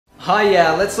Oh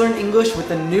yeah, let's learn English with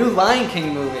the new Lion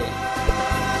King movie.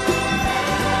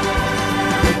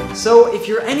 So if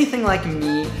you're anything like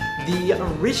me, the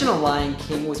original Lion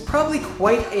King was probably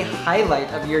quite a highlight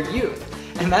of your youth.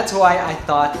 And that's why I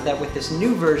thought that with this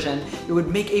new version, it would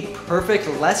make a perfect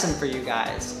lesson for you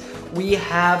guys. We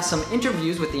have some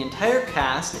interviews with the entire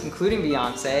cast, including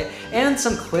Beyonce, and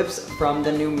some clips from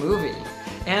the new movie.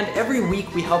 And every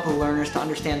week we help learners to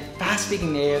understand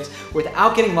fast-speaking natives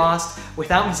without getting lost,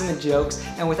 without missing the jokes,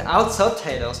 and without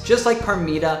subtitles, just like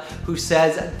Parmita, who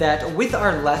says that with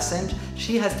our lesson,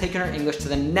 she has taken her English to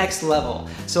the next level.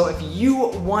 So if you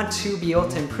want to be able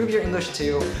to improve your English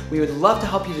too, we would love to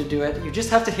help you to do it. You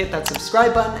just have to hit that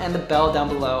subscribe button and the bell down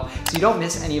below so you don't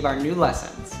miss any of our new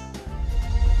lessons.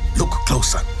 Look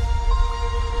closer.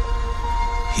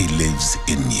 He lives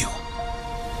in you.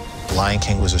 Lion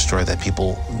King was a story that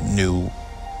people knew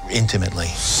intimately.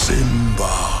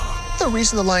 Simba. The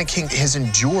reason The Lion King has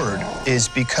endured is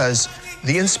because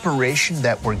the inspiration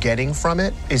that we're getting from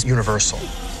it is universal.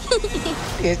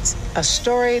 It's a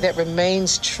story that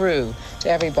remains true to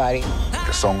everybody.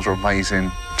 The songs were amazing.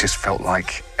 It just felt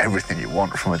like everything you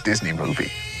want from a Disney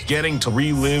movie. Getting to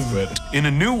relive it in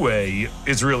a new way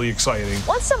is really exciting.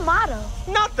 What's the motto?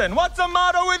 Nothing. What's the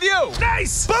motto with you?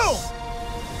 Nice! Boom!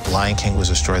 Lion King was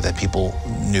a story that people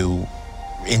knew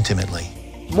intimately.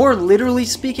 More literally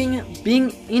speaking, being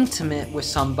intimate with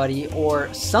somebody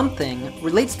or something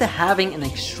relates to having an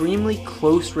extremely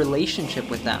close relationship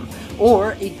with them,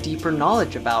 or a deeper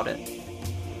knowledge about it.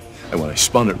 And when I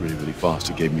spun it really, really fast,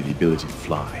 it gave me the ability to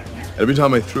fly. Every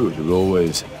time I threw it, it would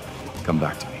always come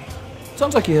back to me.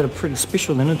 Sounds like you had a pretty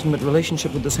special and intimate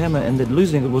relationship with this hammer, and that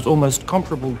losing it was almost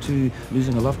comparable to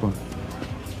losing a loved one.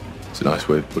 It's a nice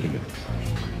way of putting it.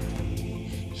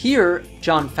 Here,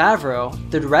 Jon Favreau,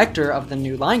 the director of the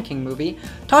new Lion King movie,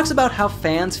 talks about how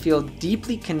fans feel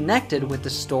deeply connected with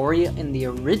the story in the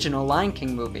original Lion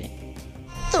King movie.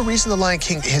 The reason The Lion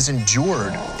King has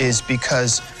endured is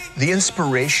because the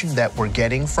inspiration that we're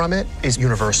getting from it is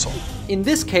universal. In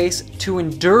this case, to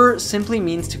endure simply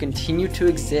means to continue to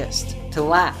exist, to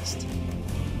last.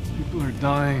 People are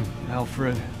dying,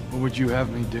 Alfred. What would you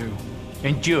have me do?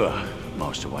 Endure,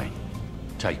 Master Wayne.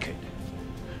 Take it.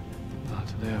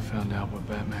 Today I found out what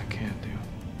Batman can't do.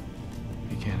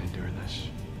 He can't endure this.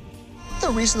 The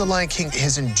reason The Lion King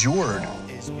has endured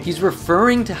is... He's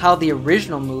referring to how the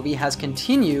original movie has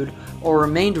continued or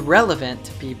remained relevant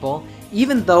to people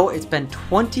even though it's been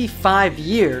 25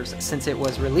 years since it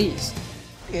was released.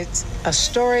 It's a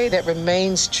story that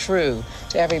remains true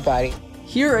to everybody.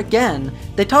 Here again,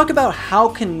 they talk about how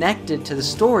connected to the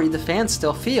story the fans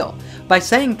still feel, by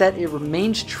saying that it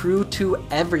remains true to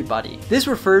everybody. This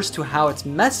refers to how its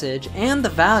message and the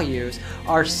values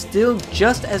are still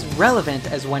just as relevant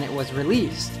as when it was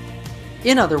released.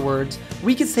 In other words,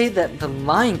 we could say that The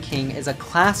Lion King is a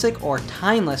classic or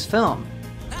timeless film.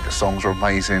 The songs were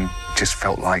amazing. It just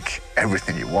felt like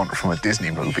everything you want from a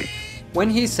Disney movie. When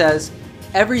he says,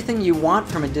 everything you want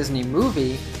from a Disney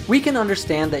movie, we can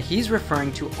understand that he's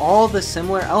referring to all the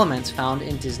similar elements found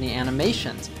in Disney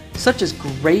animations, such as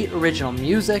great original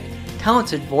music,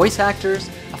 talented voice actors,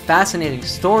 a fascinating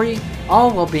story,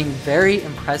 all while being very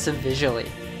impressive visually.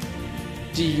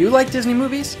 Do you like Disney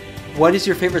movies? What is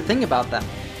your favorite thing about them?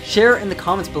 Share in the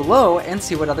comments below and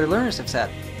see what other learners have said.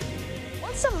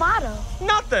 What's the motto?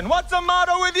 Nothing. What's the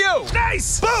motto with you?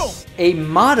 Nice! Boom! A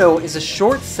motto is a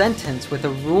short sentence with a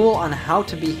rule on how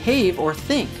to behave or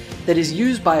think that is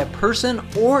used by a person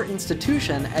or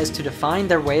institution as to define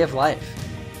their way of life.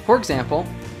 For example,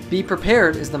 be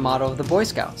prepared is the motto of the Boy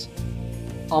Scouts.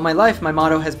 All my life, my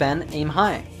motto has been aim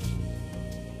high.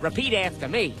 Repeat after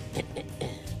me.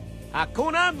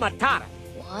 Hakuna Matata.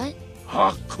 What?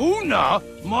 Hakuna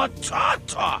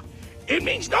Matata. It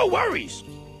means no worries.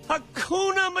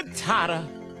 Hakuna Matata.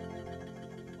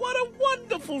 What a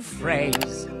wonderful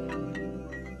phrase.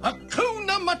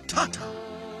 Hakuna Matata.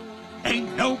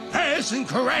 Ain't no passing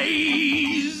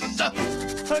craze.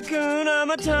 Hakuna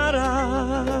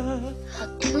Matata.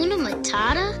 Hakuna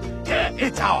Matata? Yeah,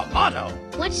 it's our motto.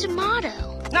 What's the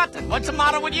motto? Nothing. What's the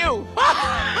matter with you?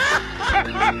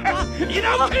 You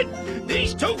know, kid,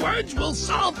 these two words will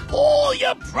solve all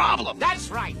your problems. That's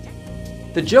right.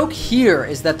 The joke here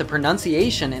is that the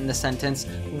pronunciation in the sentence,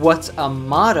 what's a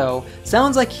motto,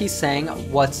 sounds like he's saying,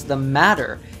 what's the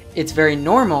matter? It's very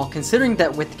normal considering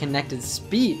that with connected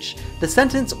speech, the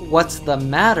sentence, what's the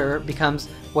matter, becomes,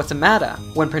 what's a matter,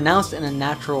 when pronounced in a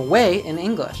natural way in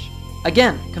English.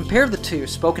 Again, compare the two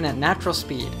spoken at natural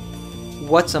speed.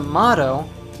 What's a motto,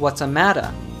 what's a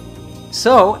matter?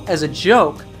 So, as a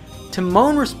joke,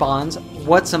 Timon responds,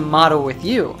 what's the motto with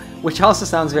you, which also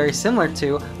sounds very similar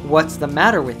to what's the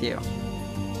matter with you.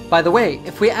 By the way,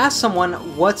 if we ask someone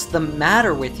what's the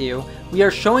matter with you, we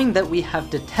are showing that we have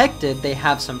detected they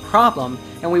have some problem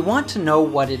and we want to know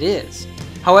what it is.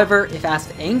 However, if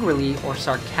asked angrily or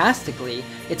sarcastically,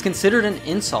 it's considered an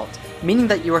insult, meaning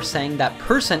that you are saying that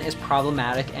person is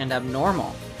problematic and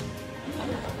abnormal.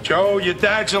 Joe, your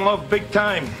dad's in love big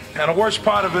time. And the worst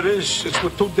part of it is, it's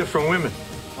with 2 different women.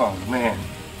 Oh, man.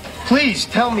 Please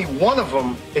tell me one of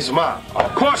them is Ma.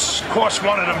 Of course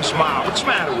one of them's Ma. What's the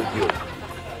matter with you?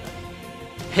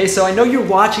 Hey, so I know you're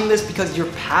watching this because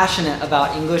you're passionate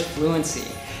about English fluency.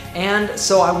 And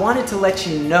so I wanted to let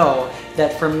you know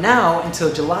that from now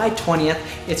until July 20th,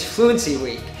 it's Fluency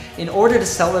Week. In order to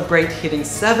celebrate hitting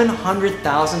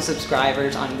 700,000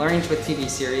 subscribers on Learning with TV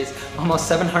series, almost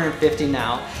 750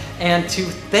 now, and to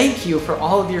thank you for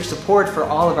all of your support for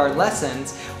all of our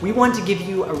lessons, we want to give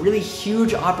you a really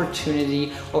huge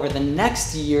opportunity over the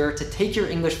next year to take your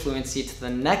English fluency to the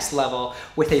next level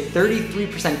with a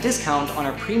 33% discount on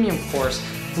our premium course,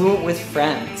 Fluent with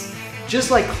Friends. Just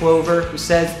like Clover, who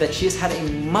says that she has had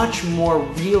a much more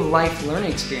real-life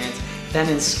learning experience than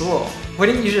in school.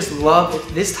 Wouldn't you just love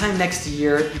if this time next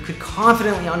year you could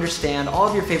confidently understand all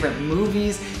of your favorite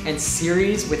movies and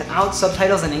series without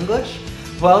subtitles in English?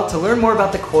 Well, to learn more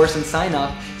about the course and sign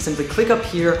up, simply click up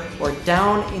here or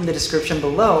down in the description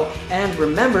below, and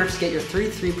remember to get your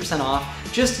 33%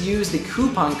 off, just use the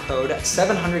coupon code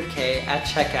 700K at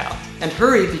checkout. And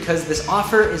hurry, because this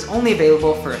offer is only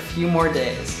available for a few more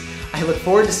days. I look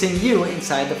forward to seeing you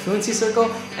inside the Fluency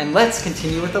Circle, and let's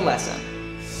continue with the lesson.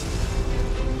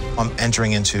 I'm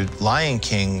entering into Lion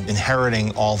King,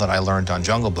 inheriting all that I learned on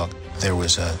Jungle Book. There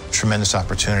was a tremendous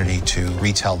opportunity to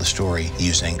retell the story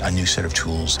using a new set of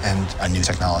tools and a new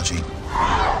technology.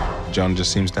 John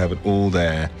just seems to have it all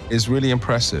there. It's really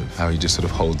impressive how he just sort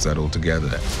of holds that all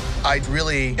together. I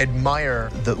really admire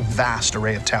the vast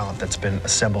array of talent that's been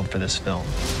assembled for this film.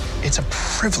 It's a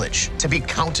privilege to be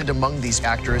counted among these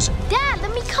actors. Dad,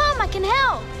 let me come. I can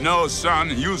help. No,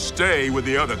 son, you stay with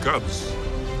the other cubs.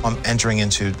 I'm entering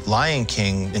into Lion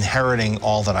King, inheriting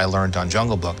all that I learned on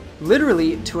Jungle Book.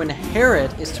 Literally, to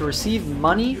inherit is to receive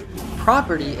money,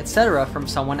 property, etc. from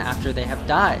someone after they have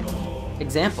died.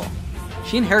 Example,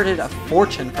 she inherited a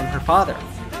fortune from her father.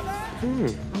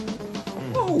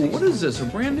 Whoa, what is this, a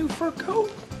brand new fur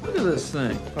coat? Look at this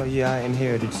thing. Oh yeah, I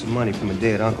inherited some money from a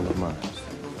dead uncle of mine.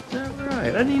 Is that right?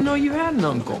 I didn't even know you had an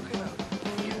uncle.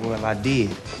 Well, I did.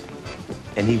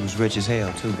 And he was rich as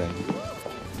hell too, baby.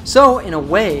 So, in a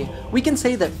way, we can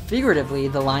say that figuratively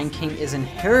the Lion King is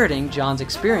inheriting John's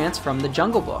experience from The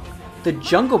Jungle Book. The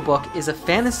Jungle Book is a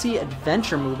fantasy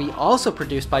adventure movie also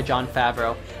produced by Jon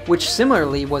Favreau, which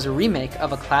similarly was a remake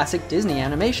of a classic Disney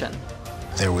animation.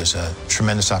 There was a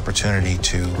tremendous opportunity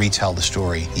to retell the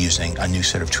story using a new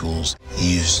set of tools.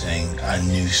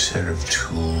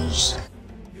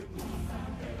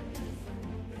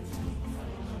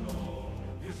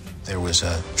 There was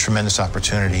a tremendous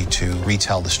opportunity to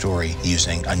retell the story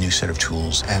using a new set of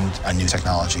tools and a new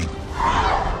technology.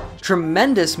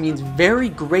 Tremendous means very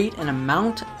great in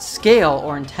amount, scale,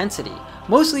 or intensity,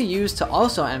 mostly used to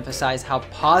also emphasize how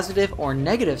positive or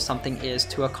negative something is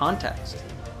to a context.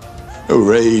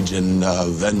 Rage and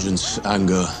vengeance,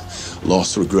 anger,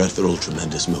 loss, regret, they're all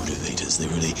tremendous motivators. They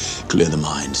really clear the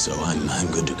mind, so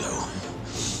I'm good to go.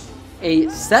 A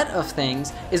set of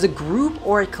things is a group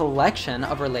or a collection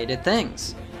of related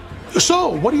things. So,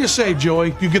 what do you say,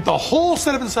 Joey? You get the whole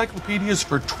set of encyclopedias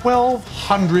for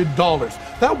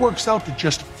 $1,200. That works out to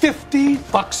just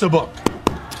 $50 a book.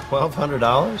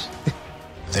 $1,200?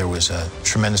 There was a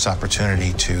tremendous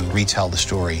opportunity to retell the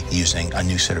story using a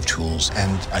new set of tools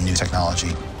and a new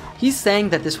technology. He's saying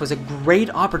that this was a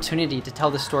great opportunity to tell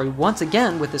the story once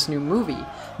again with this new movie,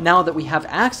 now that we have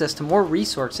access to more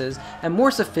resources and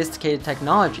more sophisticated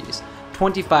technologies,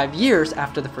 25 years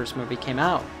after the first movie came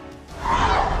out.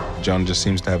 John just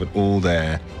seems to have it all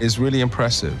there. It's really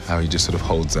impressive how he just sort of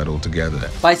holds that all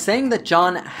together. By saying that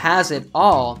John has it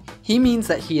all, he means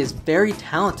that he is very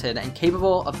talented and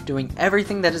capable of doing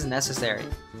everything that is necessary.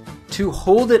 To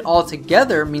hold it all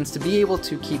together means to be able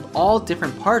to keep all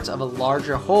different parts of a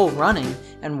larger whole running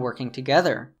and working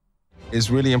together. It's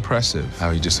really impressive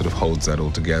how he just sort of holds that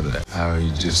all together.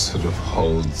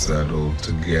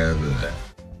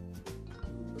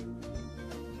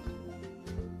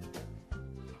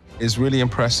 It's really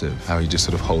impressive how he just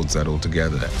sort of holds that all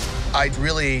together. I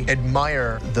really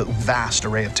admire the vast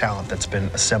array of talent that's been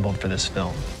assembled for this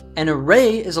film. An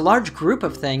array is a large group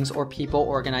of things or people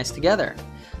organized together.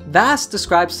 Vast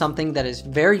describes something that is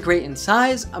very great in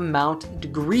size, amount,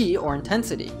 degree, or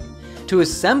intensity. To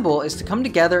assemble is to come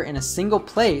together in a single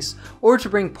place or to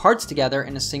bring parts together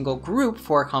in a single group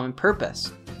for a common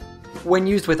purpose. When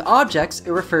used with objects,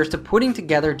 it refers to putting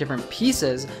together different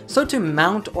pieces, so to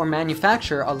mount or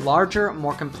manufacture a larger,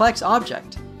 more complex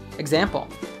object. Example: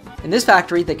 in this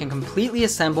factory, they can completely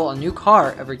assemble a new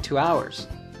car every 2 hours.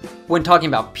 When talking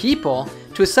about people,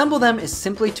 to assemble them is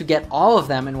simply to get all of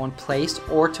them in one place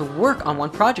or to work on one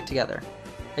project together.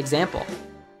 Example: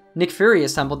 Nick Fury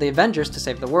assembled the Avengers to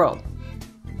save the world.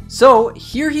 So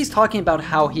here he's talking about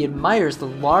how he admires the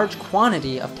large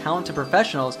quantity of talented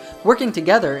professionals working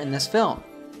together in this film.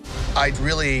 I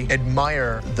really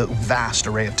admire the vast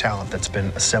array of talent that's been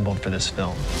assembled for this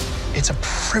film. It's a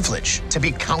privilege to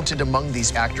be counted among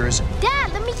these actors.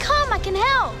 Dad, let me come, I can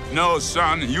help. No,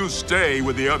 son, you stay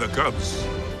with the other cubs.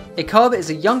 A cub is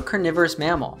a young carnivorous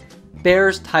mammal.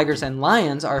 Bears, tigers, and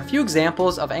lions are a few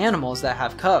examples of animals that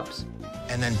have cubs.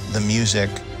 And then the music,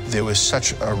 there was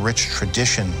such a rich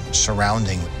tradition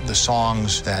surrounding the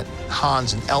songs that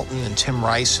Hans and Elton and Tim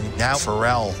Rice and now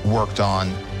Pharrell worked on.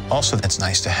 Also, it's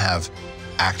nice to have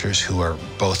actors who are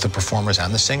both the performers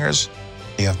and the singers.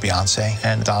 You have Beyonce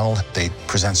and Donald. They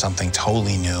present something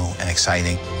totally new and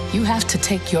exciting. You have to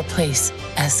take your place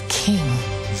as king.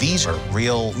 These are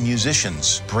real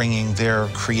musicians bringing their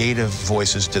creative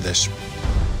voices to this.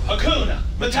 Hakuna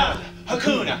Matata,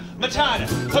 Hakuna Matata,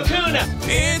 Hakuna.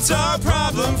 It's our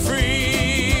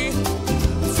problem-free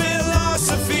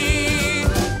philosophy.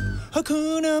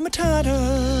 Hakuna Matata.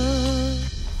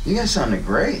 You guys sounded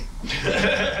great.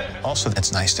 Also,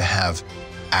 it's nice to have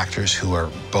actors who are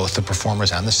both the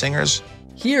performers and the singers.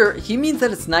 Here, he means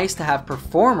that it's nice to have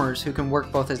performers who can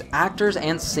work both as actors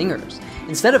and singers,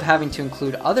 instead of having to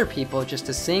include other people just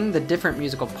to sing the different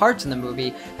musical parts in the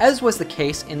movie, as was the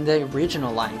case in the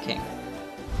original Lion King.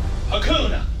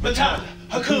 Hakuna Matata,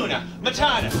 Hakuna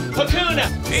Matata, Hakuna.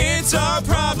 It's our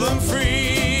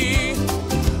problem-free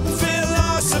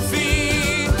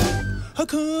philosophy.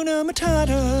 Hakuna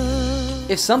Matata.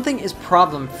 If something is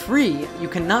problem-free, you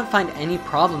cannot find any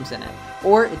problems in it,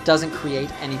 or it doesn't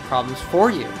create any problems for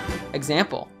you.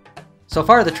 Example: so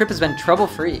far the trip has been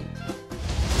trouble-free.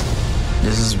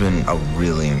 This has been a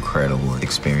really incredible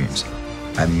experience.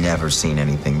 I've never seen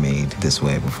anything made this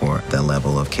way before. That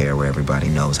level of care where everybody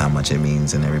knows how much it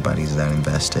means and everybody's that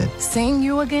invested. Seeing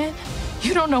you again,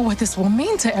 you don't know what this will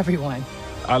mean to everyone.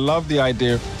 I love the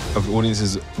idea of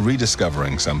audiences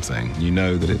rediscovering something. You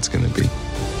know that it's going to be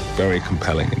very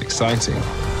compelling and exciting.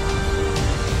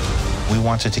 We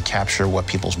wanted to capture what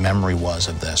people's memory was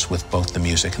of this with both the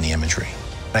music and the imagery.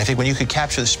 And I think when you could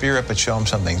capture the spirit but show them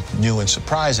something new and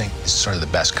surprising, it's sort of the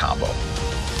best combo.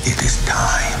 It is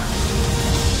time.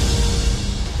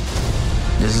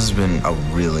 This has been a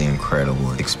really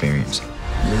incredible experience.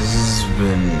 This has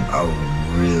been a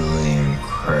really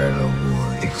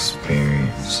incredible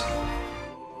experience.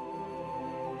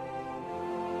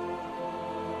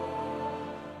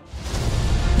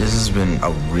 This has been a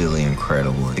really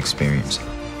incredible experience.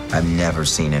 I've never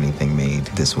seen anything made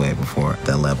this way before.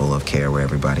 That level of care where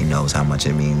everybody knows how much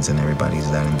it means and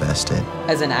everybody's that invested.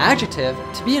 As an adjective,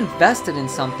 to be invested in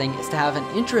something is to have an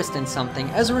interest in something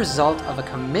as a result of a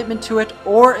commitment to it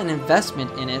or an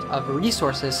investment in it of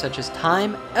resources such as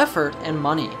time, effort, and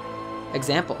money.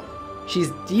 Example: she's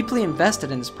deeply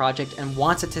invested in this project and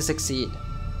wants it to succeed.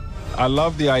 I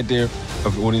love the idea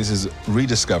of audiences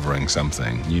rediscovering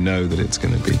something. You know that it's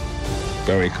going to be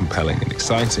very compelling and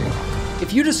exciting.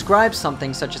 If you describe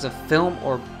something such as a film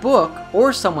or book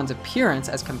or someone's appearance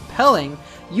as compelling,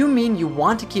 you mean you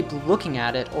want to keep looking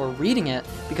at it or reading it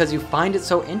because you find it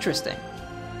so interesting.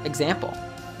 Example: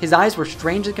 his eyes were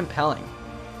strangely compelling.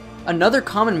 Another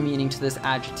common meaning to this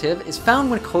adjective is found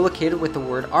when collocated with the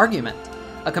word argument.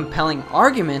 A compelling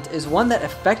argument is one that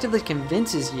effectively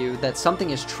convinces you that something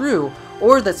is true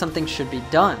or that something should be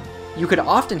done. You could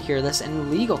often hear this in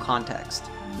legal context.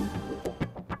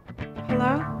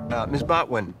 Hello? Ms.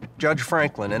 Botwin, Judge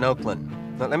Franklin in Oakland.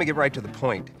 Now, let me get right to the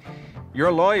point. Your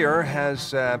lawyer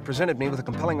has presented me with a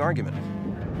compelling argument.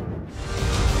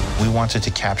 We wanted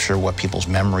to capture what people's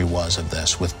memory was of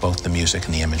this with both the music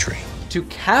and the imagery. To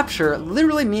capture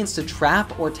literally means to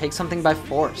trap or take something by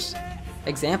force.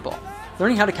 Example: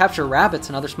 learning how to capture rabbits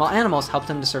and other small animals helped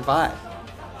him to survive.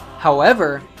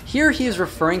 However, here he is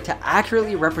referring to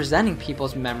accurately representing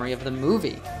people's memory of the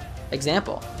movie.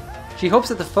 Example: she hopes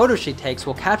that the photos she takes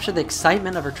will capture the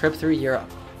excitement of her trip through Europe.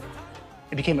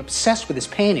 I became obsessed with this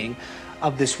painting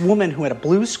of this woman who had a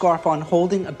blue scarf on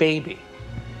holding a baby.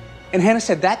 And Hannah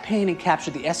said that painting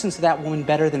captured the essence of that woman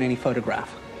better than any photograph.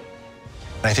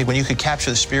 I think when you could capture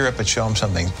the spirit but show them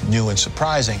something new and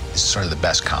surprising, it's sort of the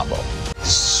best combo.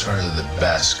 It's sort of the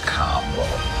best combo.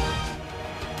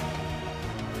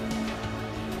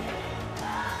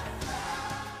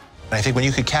 And I think when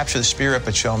you could capture the spirit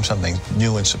but show them something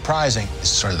new and surprising, it's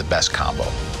sort of the best combo.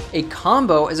 A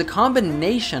combo is a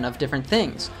combination of different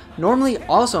things, normally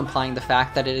also implying the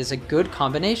fact that it is a good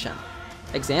combination.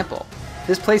 Example,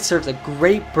 this place serves a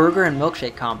great burger and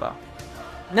milkshake combo.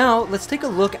 Now, let's take a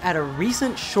look at a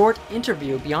recent short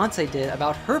interview Beyonce did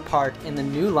about her part in the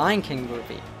new Lion King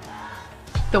movie.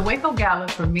 The Waco Gala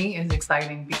for me is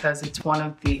exciting because it's one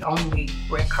of the only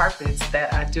red carpets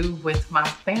that I do with my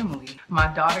family.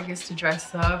 My daughter gets to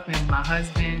dress up and my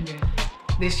husband, and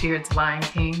this year it's Lion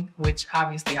King, which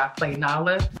obviously I play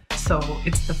Nala. So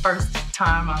it's the first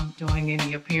time I'm doing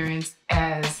any appearance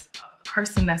as a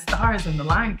person that stars in the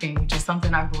Lion King, which is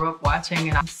something I grew up watching,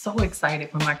 and I'm so excited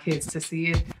for my kids to see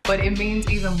it. But it means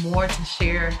even more to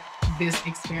share this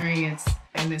experience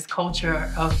and this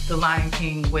culture of the Lion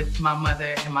King with my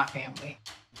mother and my family.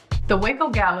 The Waco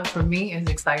Gala for me is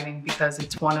exciting because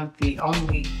it's one of the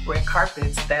only red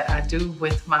carpets that I do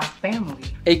with my family.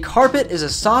 A carpet is a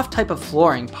soft type of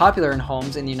flooring popular in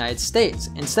homes in the United States,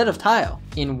 instead of tile.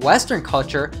 In Western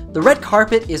culture, the red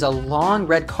carpet is a long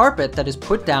red carpet that is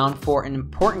put down for an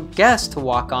important guest to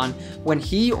walk on when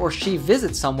he or she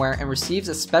visits somewhere and receives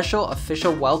a special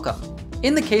official welcome.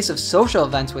 In the case of social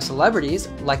events with celebrities,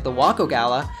 like the Waco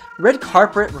Gala, red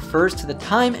carpet refers to the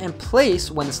time and place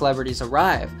when the celebrities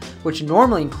arrive, which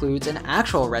normally includes an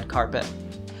actual red carpet.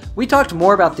 We talked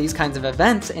more about these kinds of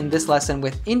events in this lesson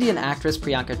with Indian actress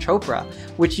Priyanka Chopra,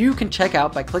 which you can check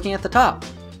out by clicking at the top.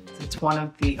 It's one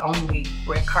of the only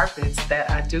red carpets that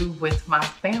I do with my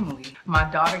family. My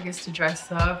daughter gets to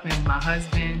dress up and my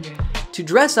husband. To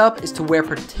dress up is to wear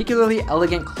particularly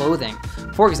elegant clothing,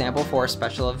 for example for a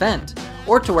special event,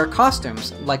 or to wear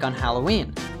costumes, like on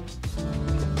Halloween.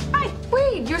 Hi,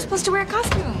 wait, you're supposed to wear a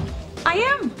costume. I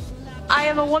am. I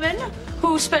am a woman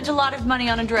who spent a lot of money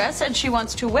on a dress and she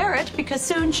wants to wear it because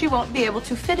soon she won't be able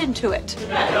to fit into it.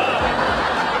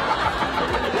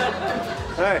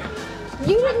 Hey.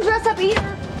 You didn't dress up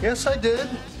either. Yes, I did.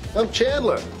 I'm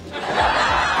Chandler.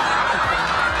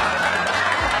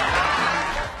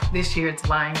 This year it's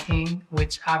Lion King,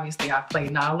 which obviously I play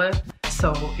Nala.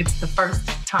 So it's the first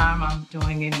time I'm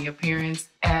doing any appearance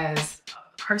as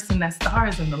a person that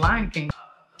stars in the Lion King.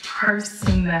 A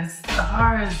person that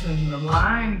stars in the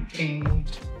Lion King.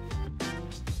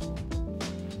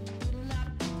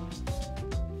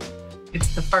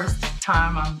 It's the first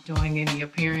time I'm doing any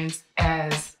appearance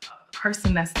as a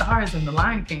person that stars in the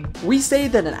Lion King. We say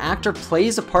that an actor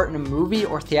plays a part in a movie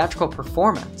or theatrical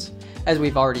performance. As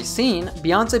we've already seen,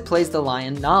 Beyonce plays the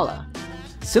lion Nala.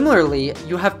 Similarly,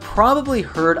 you have probably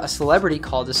heard a celebrity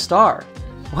called a star.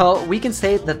 Well, we can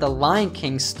say that the Lion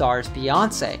King stars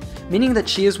Beyonce, meaning that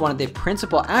she is one of the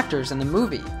principal actors in the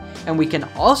movie. And we can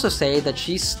also say that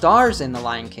she stars in the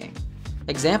Lion King.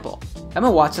 Example,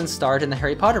 Emma Watson starred in the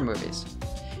Harry Potter movies.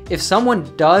 If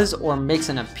someone does or makes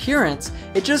an appearance,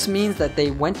 it just means that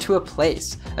they went to a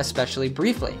place, especially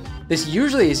briefly. This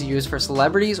usually is used for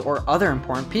celebrities or other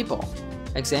important people.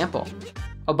 Example,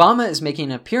 Obama is making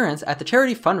an appearance at the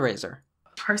charity fundraiser.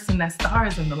 A person that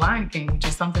stars in the Lion King, which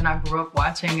is something I grew up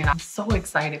watching, and I'm so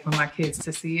excited for my kids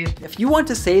to see it. If you want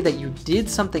to say that you did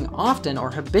something often or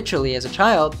habitually as a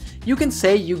child, you can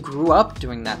say you grew up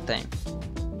doing that thing.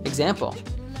 Example,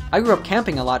 I grew up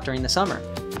camping a lot during the summer.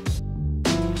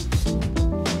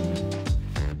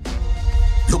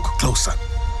 Look closer.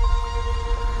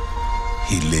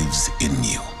 He lives in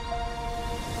you.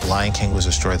 Lion King was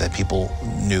a story that people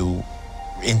knew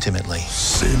intimately.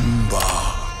 Simba.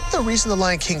 The reason The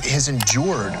Lion King has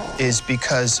endured is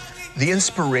because the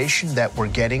inspiration that we're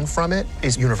getting from it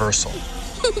is universal.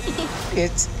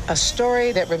 It's a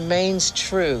story that remains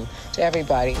true to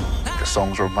everybody. The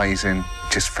songs are amazing.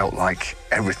 It just felt like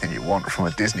everything you want from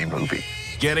a Disney movie.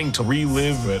 Getting to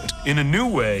relive it in a new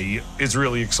way is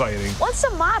really exciting. What's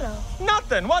the motto?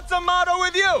 Nothing. What's the motto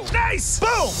with you? Nice!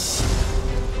 Boom!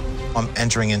 I'm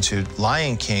entering into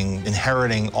Lion King,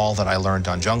 inheriting all that I learned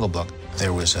on Jungle Book.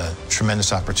 There was a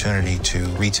tremendous opportunity to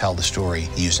retell the story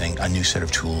using a new set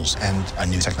of tools and a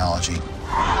new technology.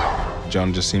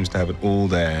 John just seems to have it all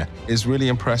there. It's really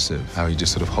impressive how he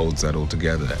just sort of holds that all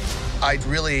together. I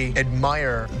really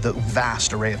admire the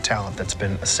vast array of talent that's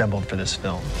been assembled for this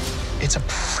film. It's a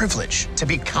privilege to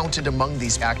be counted among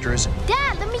these actors.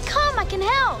 Dad, let me come. I can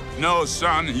help. No,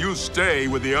 son, you stay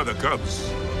with the other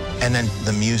cubs. And then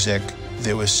the music,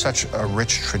 there was such a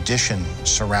rich tradition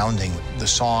surrounding the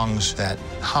songs that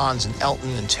Hans and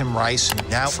Elton and Tim Rice and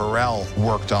now Pharrell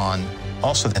worked on.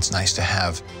 Also, it's nice to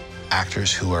have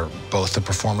actors who are both the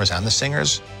performers and the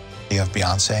singers. You have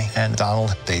Beyonce and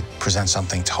Donald. They present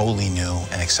something totally new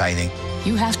and exciting.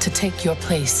 You have to take your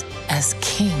place as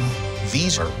king.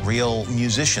 These are real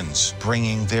musicians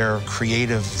bringing their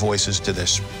creative voices to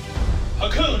this.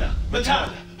 Hakuna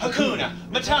Matata, Hakuna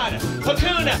Matata,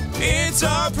 Hakuna. It's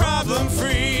our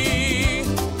problem-free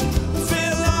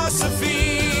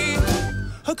philosophy.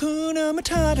 Hakuna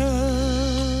Matata.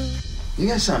 You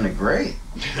guys sounded great.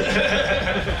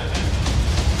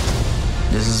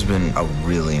 This has been a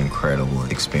really incredible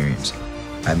experience.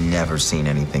 I've never seen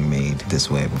anything made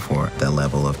this way before. That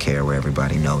level of care where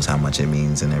everybody knows how much it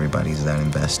means and everybody's that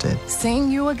invested.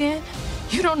 Seeing you again,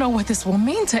 you don't know what this will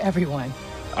mean to everyone.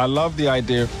 I love the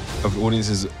idea of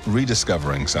audiences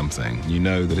rediscovering something. You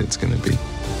know that it's going to be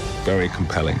very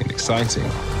compelling and exciting.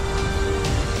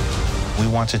 We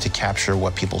wanted to capture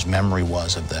what people's memory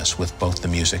was of this with both the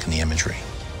music and the imagery.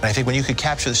 And I think when you could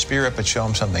capture the spirit but show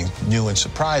them something new and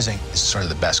surprising, it's sort of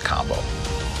the best combo.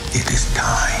 It is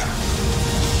time.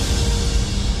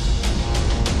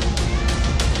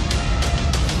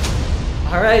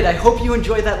 Alright, I hope you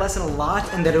enjoyed that lesson a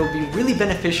lot and that it will be really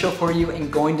beneficial for you in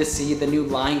going to see the new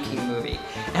Lion King movie.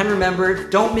 And remember,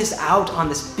 don't miss out on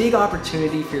this big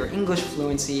opportunity for your English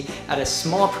fluency at a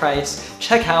small price.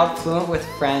 Check out Fluent with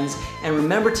Friends and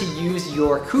remember to use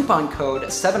your coupon code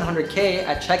 700K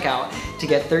at checkout to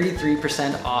get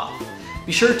 33% off.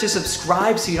 Be sure to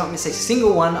subscribe so you don't miss a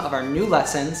single one of our new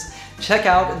lessons. Check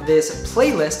out this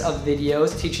playlist of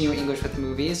videos teaching you English with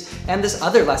movies and this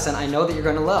other lesson I know that you're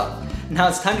going to love. Now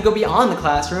it's time to go beyond the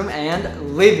classroom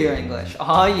and live your English.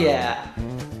 Oh yeah!